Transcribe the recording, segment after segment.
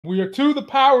We are to the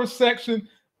power section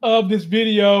of this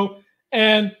video,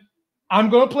 and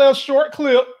I'm going to play a short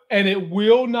clip, and it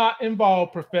will not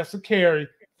involve Professor Carey.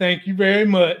 Thank you very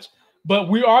much. But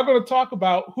we are going to talk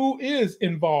about who is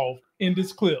involved in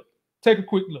this clip. Take a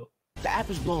quick look. The app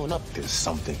is blowing up. There's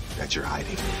something that you're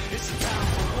hiding.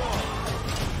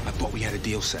 I thought we had a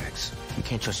deal, Sax. You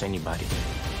can't trust anybody.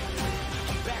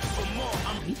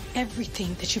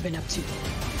 Everything that you've been up to.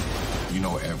 You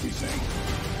know everything.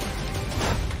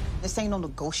 This ain't no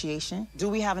negotiation. Do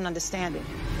we have an understanding?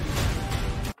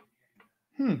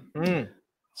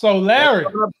 So, Larry.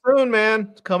 It's coming up soon, man.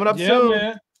 It's coming up soon.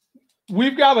 Man.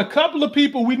 We've got a couple of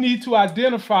people we need to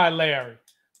identify, Larry.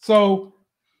 So,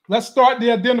 let's start the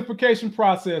identification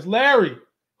process. Larry,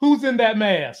 who's in that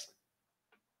mask?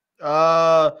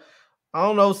 I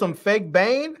don't know, some fake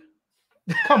Bane?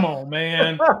 Come on,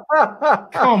 man.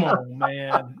 Come on,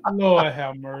 man. Lord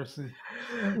have mercy.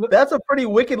 That's a pretty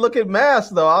wicked looking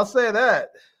mask, though. I'll say that.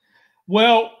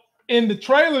 Well, in the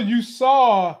trailer, you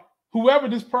saw whoever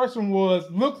this person was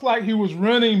looks like he was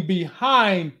running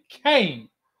behind Kane.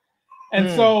 And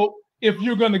so if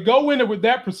you're going to go in it with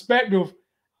that perspective,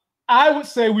 I would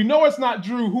say we know it's not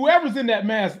Drew. Whoever's in that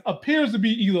mask appears to be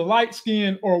either light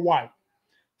skinned or white.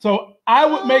 So I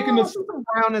would make some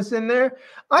brownness in there.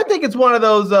 I think it's one of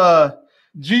those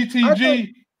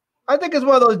GTG. I think it's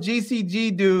one of those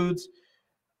GCG dudes.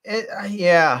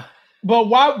 Yeah. But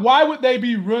why would they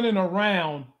be running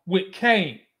around with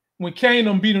Kane when Kane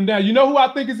done beat him down? You know who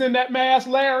I think is in that mask,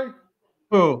 Larry?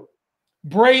 Who?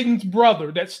 Braden's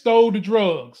brother that stole the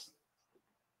drugs.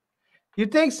 You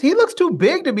think he looks too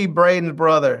big to be Braden's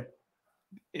brother?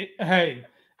 Hey,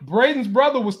 Braden's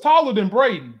brother was taller than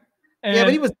Braden. And yeah,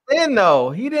 but he was thin though.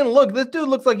 He didn't look. This dude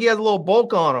looks like he has a little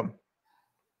bulk on him.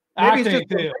 Maybe I can't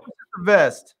tell. The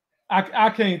vest. I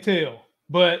can't tell.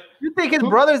 But you think his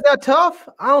brother's that tough?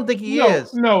 I don't think he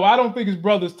is. No, I don't think his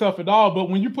brother's tough at all. But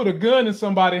when you put a gun in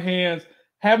somebody's hands,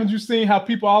 haven't you seen how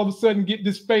people all of a sudden get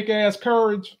this fake ass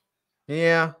courage?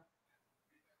 Yeah.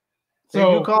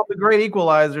 So you call the great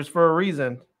equalizers for a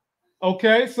reason.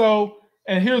 Okay, so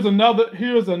and here's another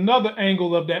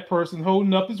angle of that person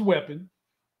holding up his weapon.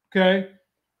 Okay,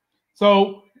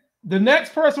 so the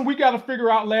next person we got to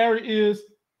figure out, Larry, is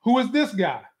who is this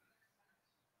guy?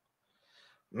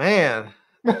 Man,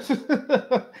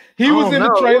 he was in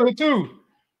the trailer too.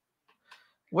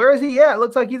 Where is he at?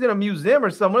 Looks like he's in a museum or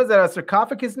something. What is that? A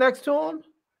sarcophagus next to him?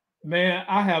 Man,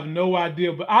 I have no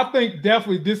idea, but I think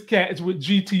definitely this cat is with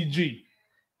GTG.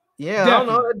 Yeah, definitely. I don't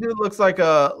know. That dude looks like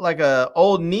a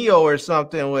old Neo or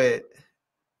something with,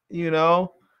 you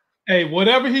know. Hey,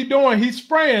 whatever he doing, he's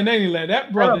spraying, ain't he? Like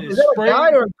that brother is spraying. A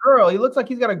guy or a girl? He looks like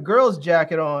he's got a girl's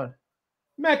jacket on.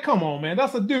 Man, come on, man.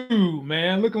 That's a dude,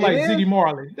 man. Looking like Ziggy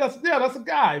Marley. That's a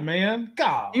guy, man.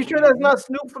 God. You sure that's not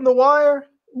Snoop from The Wire?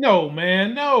 No,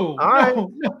 man. No. All right.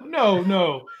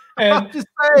 No. And I'm just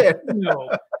saying. No.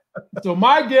 So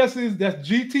my guess is that's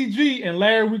GTG. And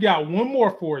Larry, we got one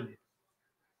more for you.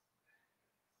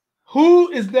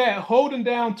 Who is that holding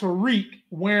down Tariq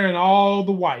wearing all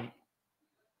the white?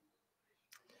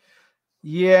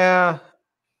 Yeah,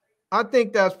 I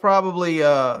think that's probably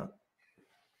what's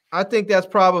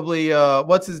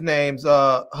his name's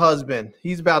husband.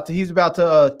 He's about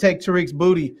to take Tariq's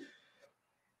booty.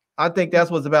 I think that's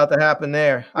what's about to happen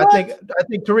there. What? I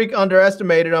think Tariq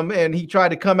underestimated him, and he tried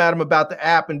to come at him about the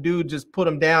app, and dude just put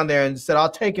him down there and said, "I'll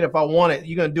take it if I want it.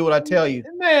 You're gonna do what I tell you."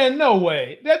 Man, no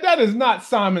way. That is not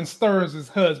Simon Stearns'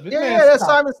 husband. Yeah, man, that's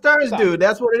Simon Stearns, dude.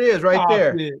 That's what it is right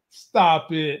there.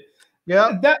 Stop it.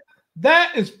 Yeah.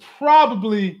 That is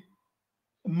probably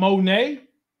Monet,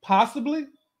 possibly.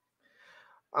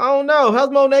 I don't know. How's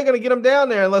Monet going to get him down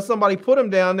there unless somebody put him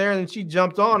down there and she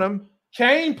jumped on him?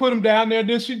 Kane put him down there,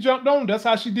 then she jumped on him. That's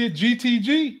how she did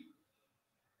GTG.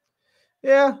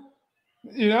 Yeah.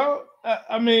 You know,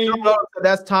 I mean. No,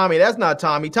 that's Tommy. That's not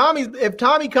Tommy. If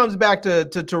Tommy comes back to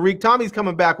Tariq, Tommy's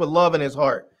coming back with love in his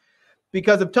heart.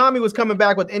 Because if Tommy was coming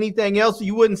back with anything else,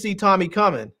 you wouldn't see Tommy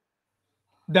coming.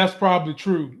 That's probably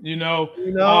true, you know.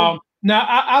 Now,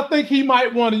 I think he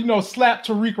might want to, slap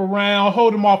Tariq around,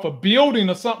 hold him off a building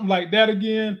or something like that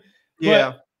again. Yeah.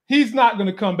 But he's not going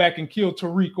to come back and kill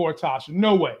Tariq or Tasha.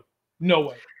 No way. No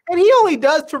way. And he only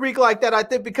does Tariq like that, I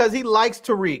think, because he likes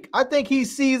Tariq. I think he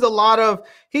sees a lot of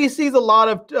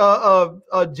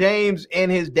James in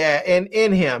his dad and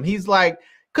in him. He's like,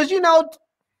 because,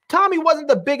 Tommy wasn't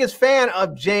the biggest fan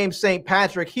of James St.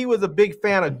 Patrick. He was a big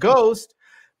fan of Ghost.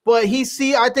 But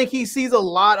I think he sees a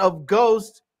lot of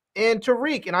Ghost in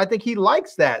Tariq, and I think he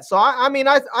likes that. So, I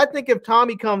think if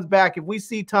Tommy comes back, if we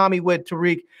see Tommy with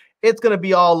Tariq, it's going to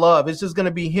be all love. It's just going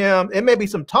to be him. It may be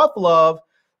some tough love,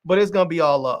 but it's going to be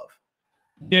all love.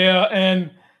 Yeah,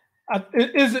 and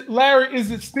is it, Larry?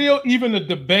 Is it still even a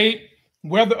debate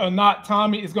whether or not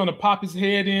Tommy is going to pop his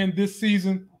head in this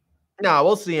season? No,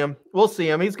 we'll see him. We'll see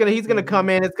him. He's gonna come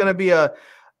in. It's gonna be a.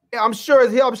 I'm sure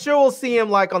we'll see him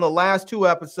like on the last 2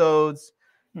 episodes,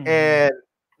 and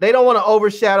they don't want to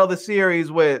overshadow the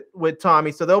series with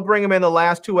Tommy, so they'll bring him in the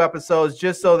last 2 episodes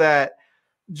just so that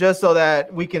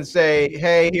we can say,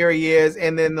 hey, here he is,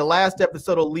 and then the last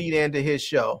episode will lead into his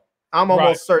show. I'm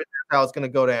almost certain that's how it's going to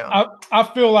go down. I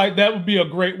feel like that would be a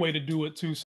great way to do it too.